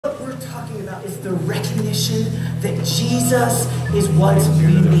about is the recognition that Jesus is what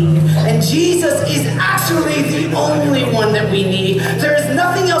we need. And Jesus is actually the only one that we need. There is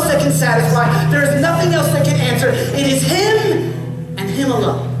nothing else that can satisfy. There is nothing else that can answer. It is Him and Him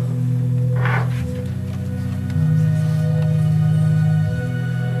alone.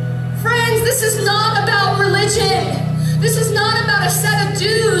 Friends, this is not about religion. This is not about a set of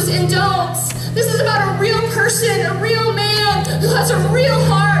do's and don'ts. This is about a real person, a real man who has a real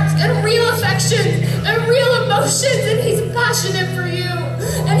heart and real affection and real emotions, and he's passionate for you.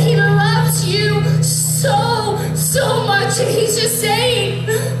 And he loves you so, so much. And he's just saying,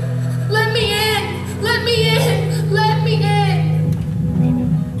 let me in, let me in, let me in.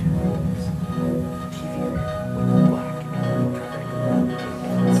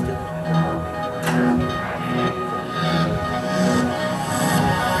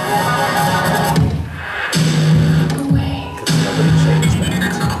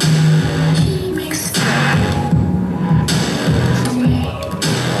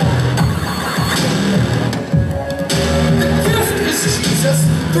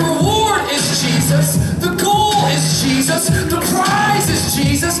 The reward is Jesus. The goal is Jesus. The prize is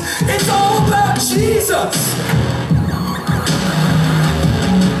Jesus. It's all about Jesus.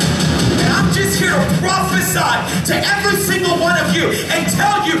 And I'm just here to prophesy to every single one of you and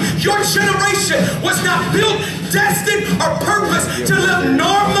tell you your generation was not built, destined, or purposed to live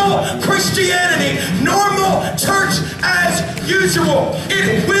normal Christianity, normal church as usual.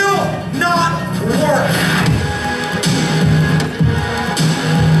 It will not work.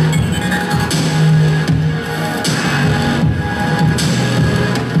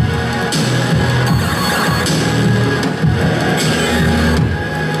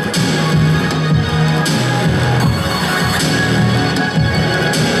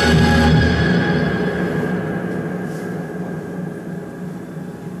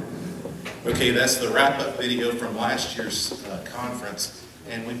 Okay, that's the wrap-up video from last year's conference,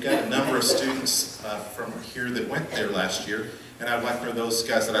 and we've got a number of students from here that went there last year, and I'd like for those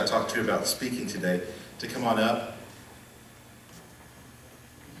guys that I talked to about speaking today to come on up.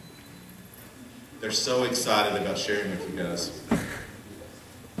 They're so excited about sharing with you guys.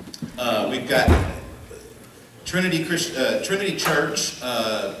 We've got Trinity Church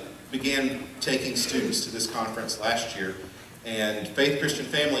began taking students to this conference last year, and Faith Christian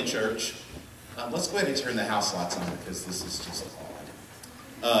Family Church. Let's go ahead and turn the house lights on because this is just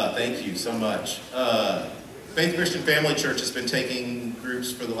odd. Thank you so much. Faith Christian Family Church has been taking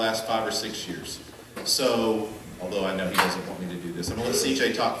groups for the last 5 or 6 years. So, although I know he doesn't want me to do this, I'm going to let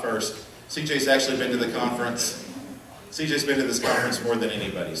CJ talk first. CJ's actually been to the conference. CJ's been to this conference more than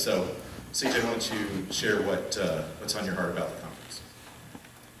anybody. So, CJ, why don't you share what's on your heart about the conference?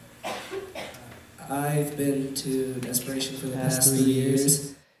 I've been to Desperation for the past 3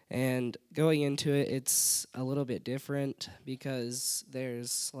 years. And going into it, it's a little bit different because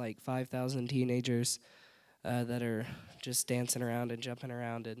there's like 5,000 teenagers that are just dancing around and jumping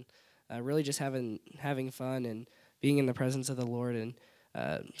around and really just having fun and being in the presence of the Lord. And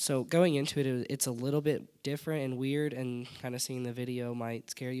so going into it, it's a little bit different and weird, and kind of seeing the video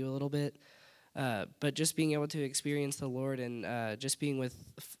might scare you a little bit. But just being able to experience the Lord and just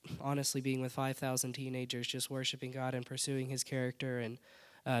honestly being with 5,000 teenagers, just worshiping God and pursuing His character, and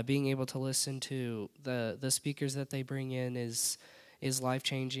being able to listen to the speakers that they bring in is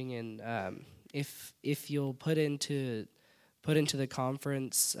life-changing. And if you'll put into the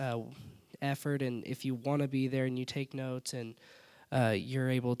conference effort, and if you want to be there and you take notes and you're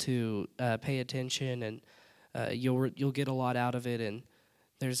able to pay attention, and you'll get a lot out of it. And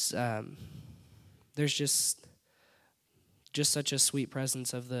there's just such a sweet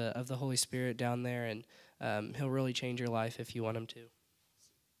presence of the Holy Spirit down there, and He'll really change your life if you want Him to.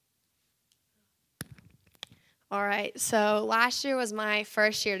 All right, so last year was my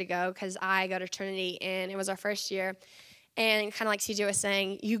first year to go because I go to Trinity, and it was our first year. And kind of like CJ was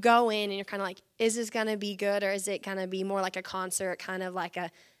saying, you go in and you're kind of like, is this going to be good, or is it going to be more like a concert, kind of like am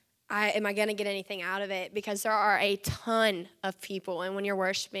I going to get anything out of it? Because there are a ton of people, and when you're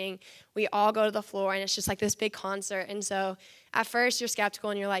worshiping, we all go to the floor, and it's just like this big concert. And so at first you're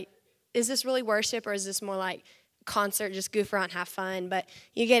skeptical, and you're like, is this really worship, or is this more like concert, just goof around, have fun? But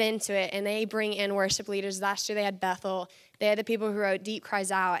you get into it, and they bring in worship leaders. Last year they had Bethel. They had the people who wrote Deep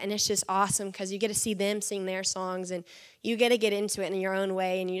Cries Out, and it's just awesome because you get to see them sing their songs, and you get to get into it in your own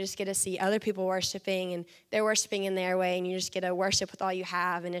way, and you just get to see other people worshiping, and they're worshiping in their way, and you just get to worship with all you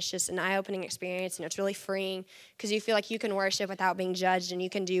have, and it's just an eye-opening experience, and it's really freeing because you feel like you can worship without being judged, and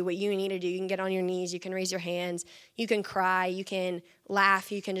you can do what you need to do. You can get on your knees, you can raise your hands, you can cry, you can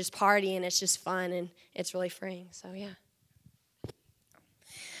laugh, you can just party, and it's just fun, and it's really freeing. So, yeah.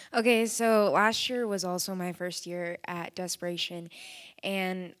 Okay, so last year was also my first year at Desperation,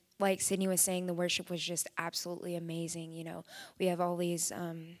 and like Sydney was saying, the worship was just absolutely amazing. You know, we have all these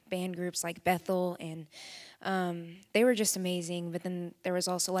band groups like Bethel, and they were just amazing. But then there was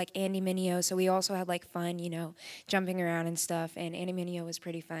also like Andy Mineo, so we also had like fun, you know, jumping around and stuff. And Andy Mineo was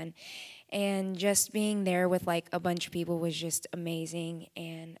pretty fun, and just being there with like a bunch of people was just amazing.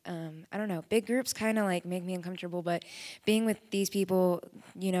 And I don't know, big groups kind of like make me uncomfortable, but being with these people,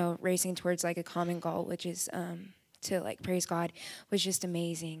 you know, racing towards like a common goal, which is to like praise God, was just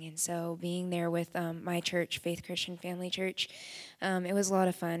amazing. And so being there with my church, Faith Christian Family Church, it was a lot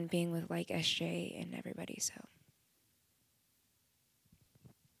of fun being with like SJ and everybody. So.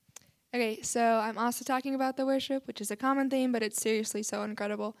 Okay, so I'm also talking about the worship, which is a common theme, but it's seriously so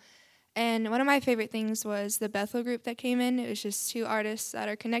incredible. And one of my favorite things was the Bethel group that came in. It was just 2 artists that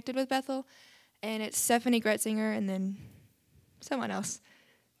are connected with Bethel, and it's Stephanie Gretzinger and then someone else,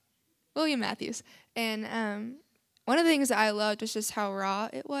 William Matthews. And one of the things that I loved was just how raw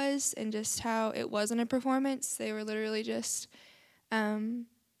it was and just how it wasn't a performance. They were literally just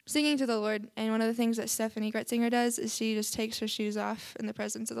singing to the Lord. And one of the things that Stephanie Gretzinger does is she just takes her shoes off in the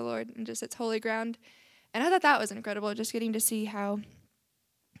presence of the Lord and just it's holy ground. And I thought that was incredible, just getting to see how,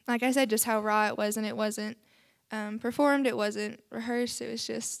 like I said, just how raw it was, and it wasn't performed, it wasn't rehearsed, it was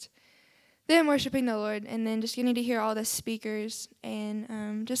just them worshiping the Lord, and then just getting to hear all the speakers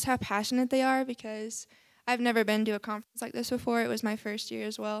and just how passionate they are, because I've never been to a conference like this before. It was my first year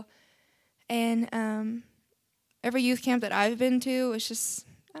as well. And every youth camp that I've been to was just,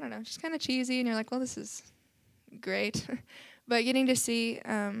 I don't know, just kind of cheesy, and you're like, well, this is great. But getting to see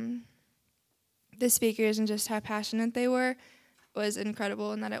the speakers and just how passionate they were was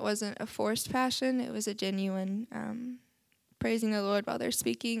incredible, and that it wasn't a forced passion. It was a genuine praising the Lord while they're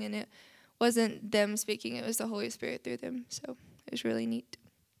speaking, and it wasn't them speaking. It was the Holy Spirit through them. So it was really neat.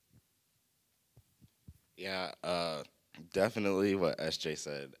 Yeah, definitely what SJ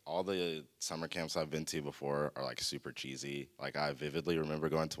said. All the summer camps I've been to before are like super cheesy. Like I vividly remember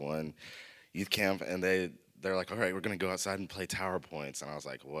going to one youth camp and they're like, all right, we're gonna go outside and play tower points. And I was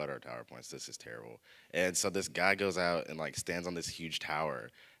like, what are tower points? This is terrible. And so this guy goes out and like stands on this huge tower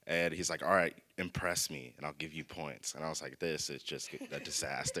and he's like, all right, impress me and I'll give you points. And I was like, this is just a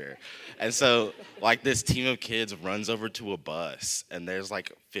disaster. And so like this team of kids runs over to a bus and there's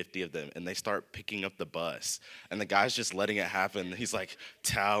like 50 of them and they start picking up the bus and the guy's just letting it happen. He's like,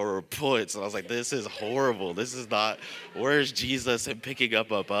 tower points. And I was like, this is horrible. This is not, where's Jesus and picking up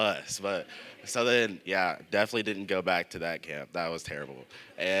a bus? But so then, yeah, definitely didn't go back to that camp. That was terrible.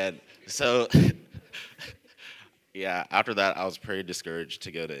 And so yeah, after that, I was pretty discouraged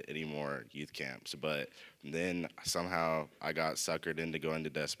to go to any more youth camps. But then somehow I got suckered into going to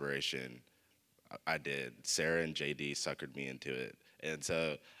Desperation. I did. Sarah and JD suckered me into it. And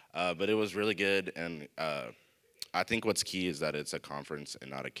so, but it was really good. And I think what's key is that it's a conference and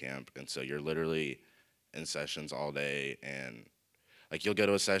not a camp. And so you're literally in sessions all day. And like you'll go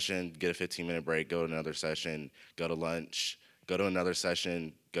to a session, get a 15-minute break, go to another session, go to lunch, go to another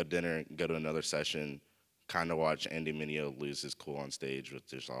session, go to dinner, go to another session. Kind of watch Andy Mineo lose his cool on stage,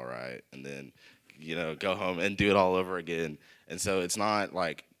 which is all right, and then, you know, go home and do it all over again. And so it's not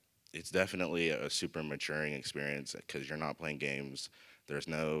like, it's definitely a super maturing experience because you're not playing games. There's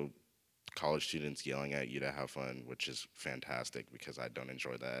no college students yelling at you to have fun, which is fantastic because I don't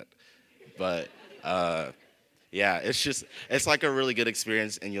enjoy that. But yeah, it's like a really good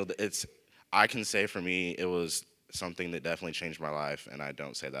experience, and I can say for me, it was something that definitely changed my life, and I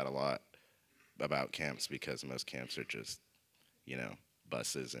don't say that a lot about camps because most camps are just, you know,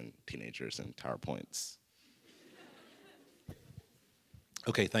 buses and teenagers and tower points.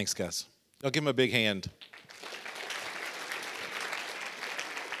 Okay, thanks, guys. I'll give them a big hand.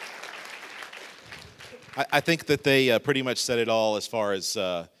 I think that they pretty much said it all as far as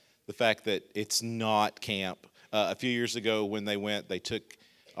the fact that it's not camp. A few years ago when they went,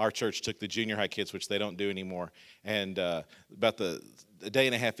 our church took the junior high kids, which they don't do anymore, and about a day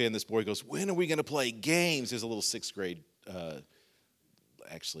and a half in, this boy goes, when are we going to play games? He's a little 6th grade,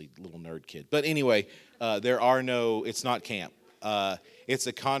 actually little nerd kid. But anyway, it's not camp. It's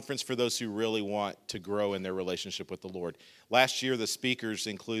a conference for those who really want to grow in their relationship with the Lord. Last year, the speakers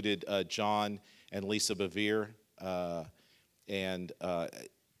included John and Lisa Bevere, and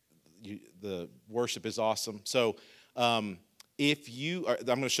the worship is awesome. So I'm going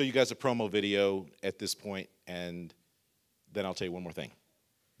to show you guys a promo video at this point, and then I'll tell you one more thing.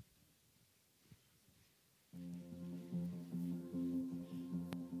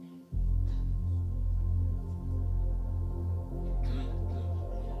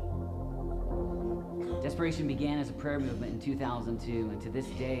 Desperation began as a prayer movement in 2002, and to this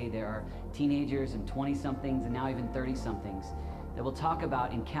day there are teenagers and 20-somethings and now even 30-somethings that will talk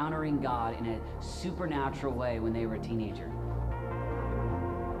about encountering God in a supernatural way when they were a teenager.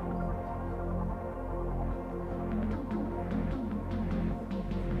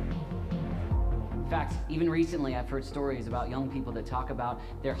 In fact, even recently I've heard stories about young people that talk about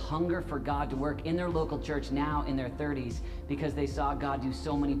their hunger for God to work in their local church now in their 30s because they saw God do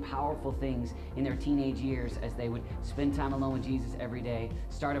so many powerful things in their teenage years as they would spend time alone with Jesus every day,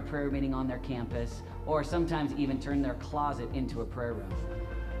 start a prayer meeting on their campus, or sometimes even turn their closet into a prayer room.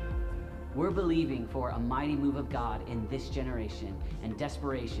 We're believing for a mighty move of God in this generation, and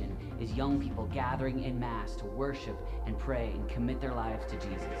Desperation is young people gathering en masse to worship and pray and commit their lives to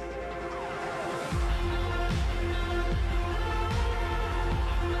Jesus.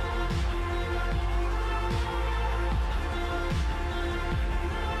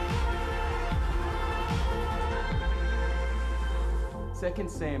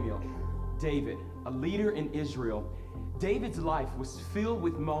 Second Samuel, David, a leader in Israel. David's life was filled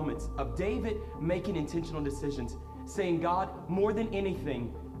with moments of David making intentional decisions, saying, God, more than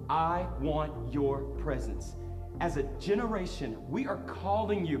anything, I want your presence. As a generation, we are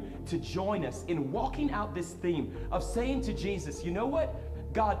calling you to join us in walking out this theme of saying to Jesus, you know what?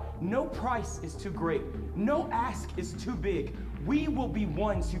 God, no price is too great. No ask is too big. We will be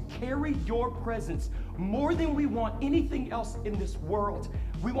ones who carry your presence more than we want anything else in this world.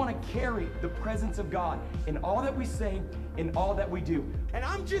 We want to carry the presence of God in all that we say, in all that we do. And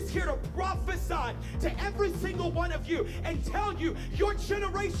I'm just here to prophesy to every single one of you and tell you your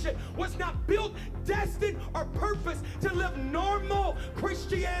generation was not built, destined, or purposed to live normal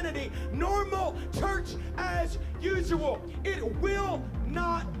Christianity, normal church as usual. It will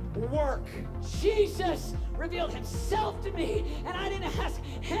not work. Jesus revealed himself to me, and I didn't ask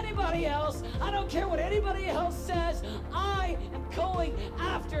anybody else. I don't care what anybody else says. I am going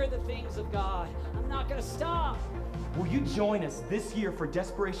after the things of God. I'm not going to stop. Will you join us this year for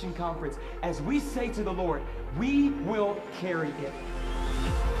Desperation Conference as we say to the Lord, we will carry it.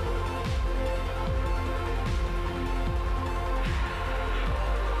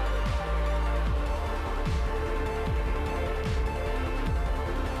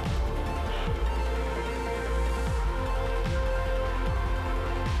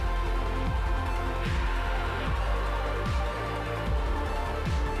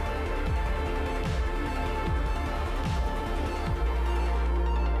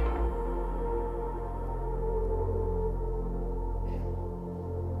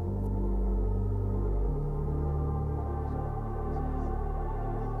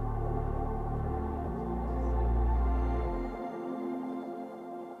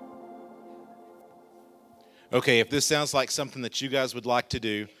 Okay, if this sounds like something that you guys would like to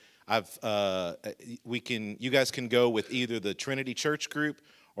do, you guys can go with either the Trinity Church group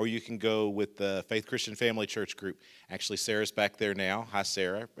or you can go with the Faith Christian Family Church group. Actually, Sarah's back there now. Hi,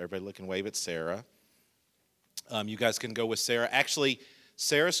 Sarah. Everybody look and wave at Sarah. You guys can go with Sarah. Actually,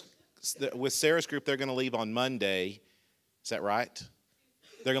 with Sarah's group, they're going to leave on Monday. Is that right?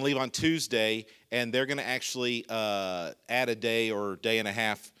 They're going to leave on Tuesday, and they're going to actually add a day or day and a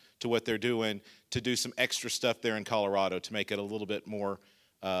half to what they're doing to do some extra stuff there in Colorado to make it a little bit more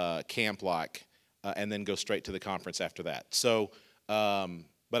camp-like, and then go straight to the conference after that. So,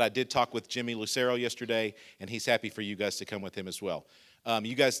 but I did talk with Jimmy Lucero yesterday, and he's happy for you guys to come with him as well.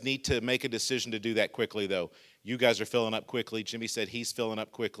 You guys need to make a decision to do that quickly, though. You guys are filling up quickly. Jimmy said he's filling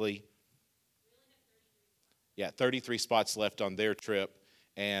up quickly. Yeah, 33 spots left on their trip.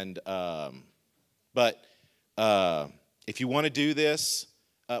 And but if you want to do this,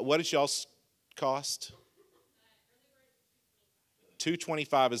 what does y'all's cost?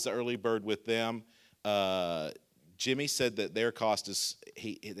 $225 is the early bird with them. Jimmy said that their cost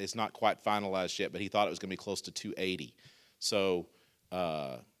is not quite finalized yet, but he thought it was going to be close to $280. So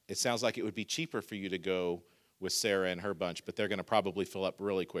it sounds like it would be cheaper for you to go with Sarah and her bunch, but they're going to probably fill up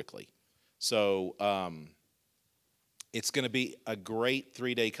really quickly. So it's going to be a great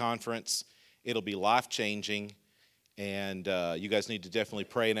 3-day conference. It'll be life-changing, and you guys need to definitely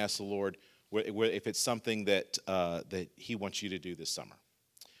pray and ask the Lord if it's something that He wants you to do this summer.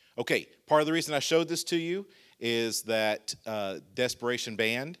 Okay, part of the reason I showed this to you is that Desperation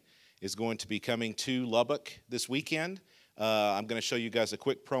Band is going to be coming to Lubbock this weekend. I'm going to show you guys a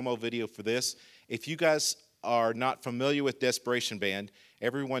quick promo video for this. If you guys are not familiar with Desperation Band,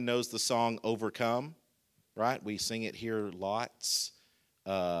 everyone knows the song Overcome, right? We sing it here lots.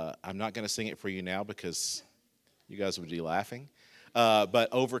 I'm not going to sing it for you now because you guys would be laughing. But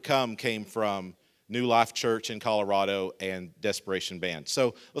Overcome came from New Life Church in Colorado and Desperation Band.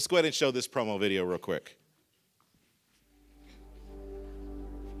 So let's go ahead and show this promo video real quick.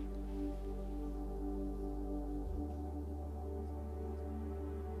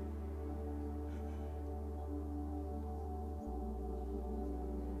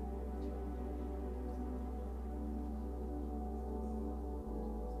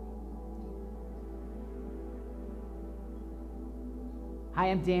 I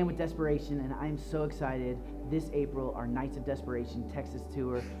am Dan with Desperation, and I'm so excited. This April, our Nights of Desperation Texas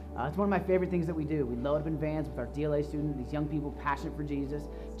tour. It's one of my favorite things that we do. We load up in vans with our DLA students, these young people passionate for Jesus.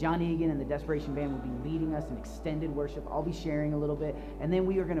 John Egan and the Desperation Band will be leading us in extended worship. I'll be sharing a little bit, and then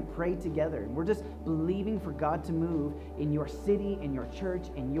we are going to pray together. And we're just believing for God to move in your city, in your church,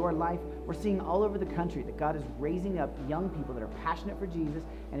 in your life. We're seeing all over the country that God is raising up young people that are passionate for Jesus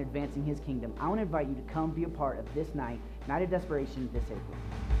and advancing his kingdom. I want to invite you to come be a part of this night of Desperation, this April.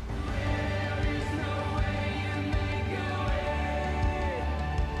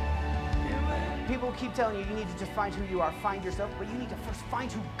 People keep telling you need to just find who you are, find yourself, but you need to first find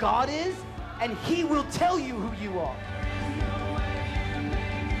who God is, and he will tell you who you are.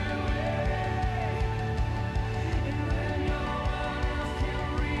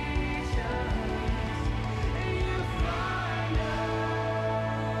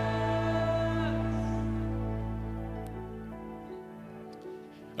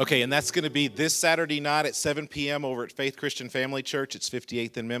 Okay, and that's going to be this Saturday night at 7 p.m. over at Faith Christian Family Church. It's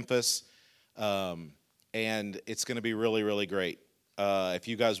 58th in Memphis, and it's going to be really, really great. If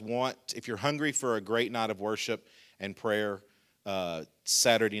you guys if you're hungry for a great night of worship and prayer,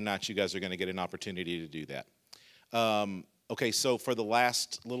 Saturday night you guys are going to get an opportunity to do that. Okay, so for the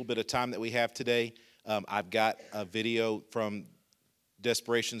last little bit of time that we have today, I've got a video from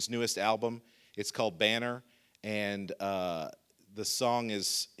Desperation's newest album. It's called Banner, and the song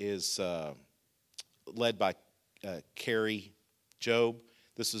is led by Carrie Job.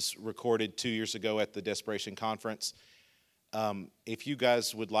 This was recorded 2 years ago at the Desperation Conference. If you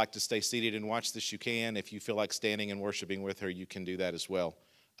guys would like to stay seated and watch this, you can. If you feel like standing and worshiping with her, you can do that as well.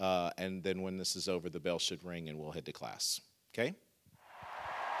 And then when this is over, the bell should ring and we'll head to class. Okay?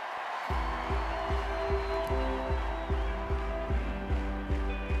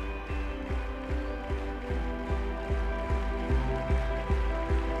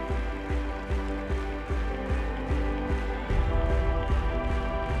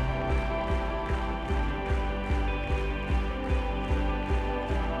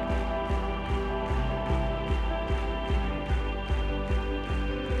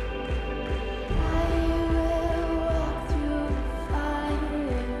 I will walk through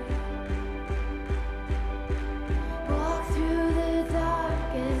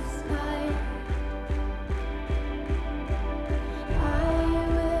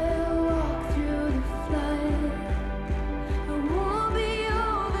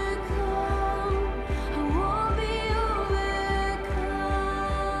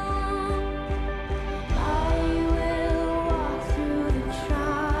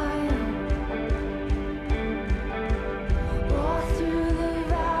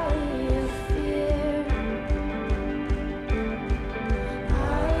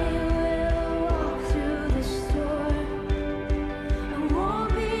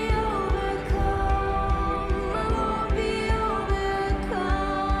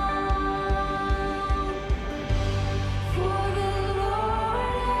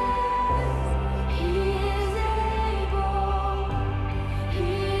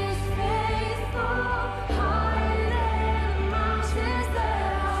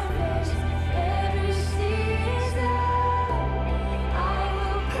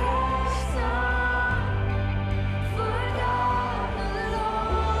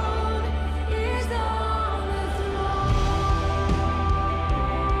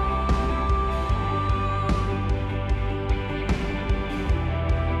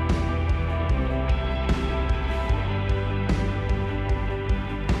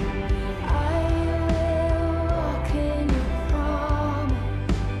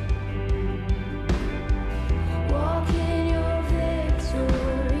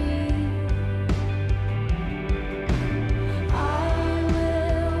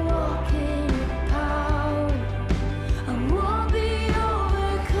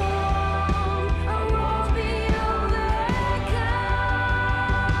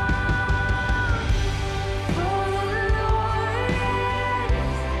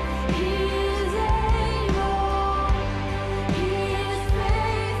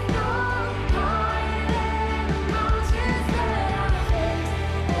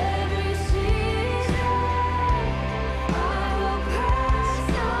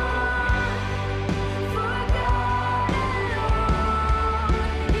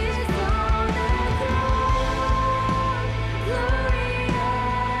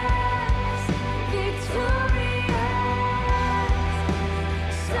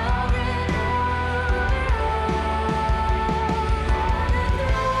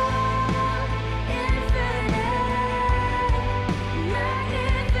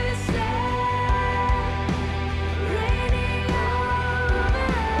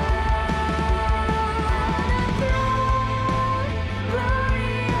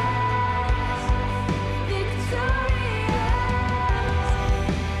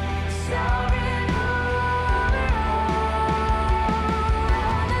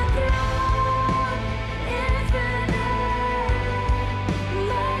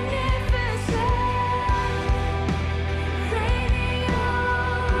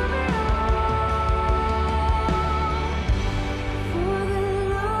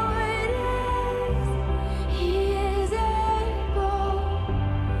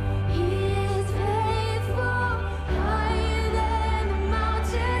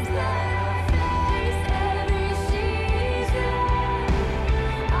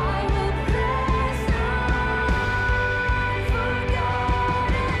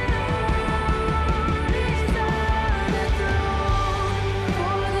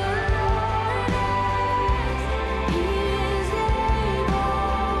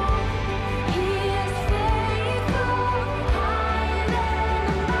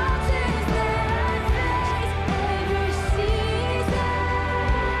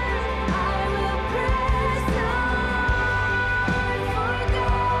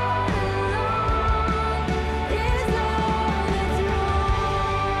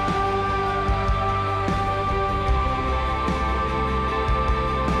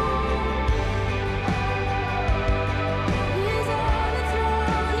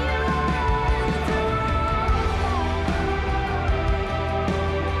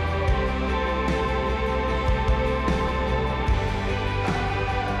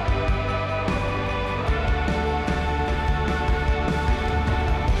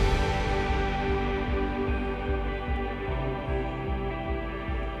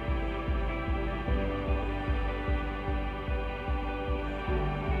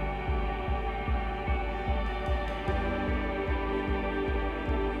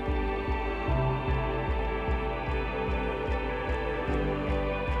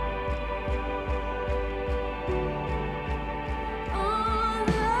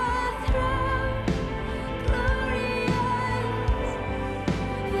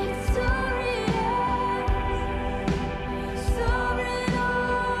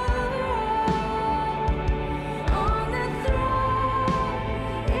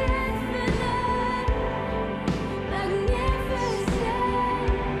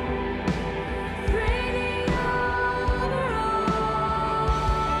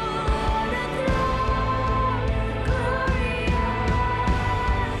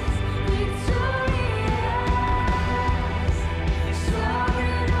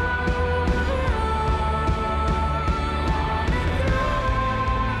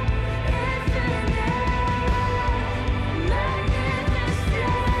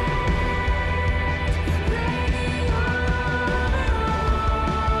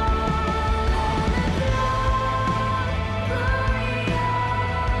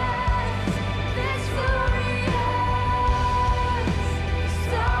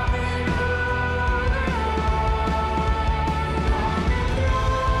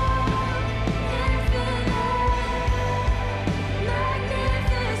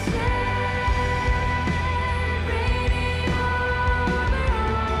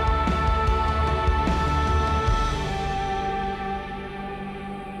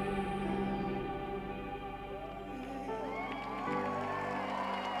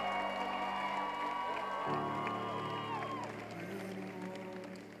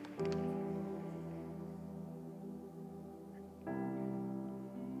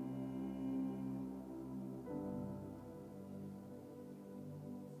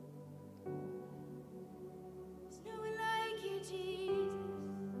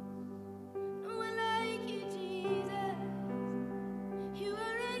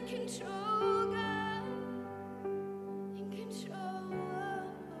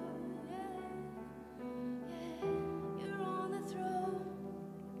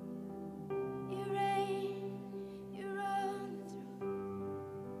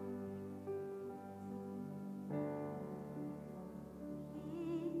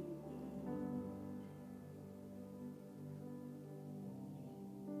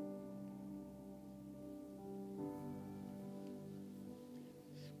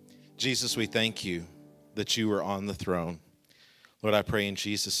Jesus, we thank you that you are on the throne. Lord, I pray in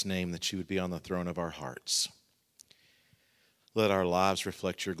Jesus' name that you would be on the throne of our hearts. Let our lives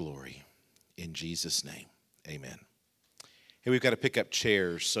reflect your glory. In Jesus' name, amen. Hey, we've got to pick up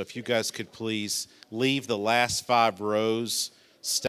chairs, so if you guys could please leave the last 5 rows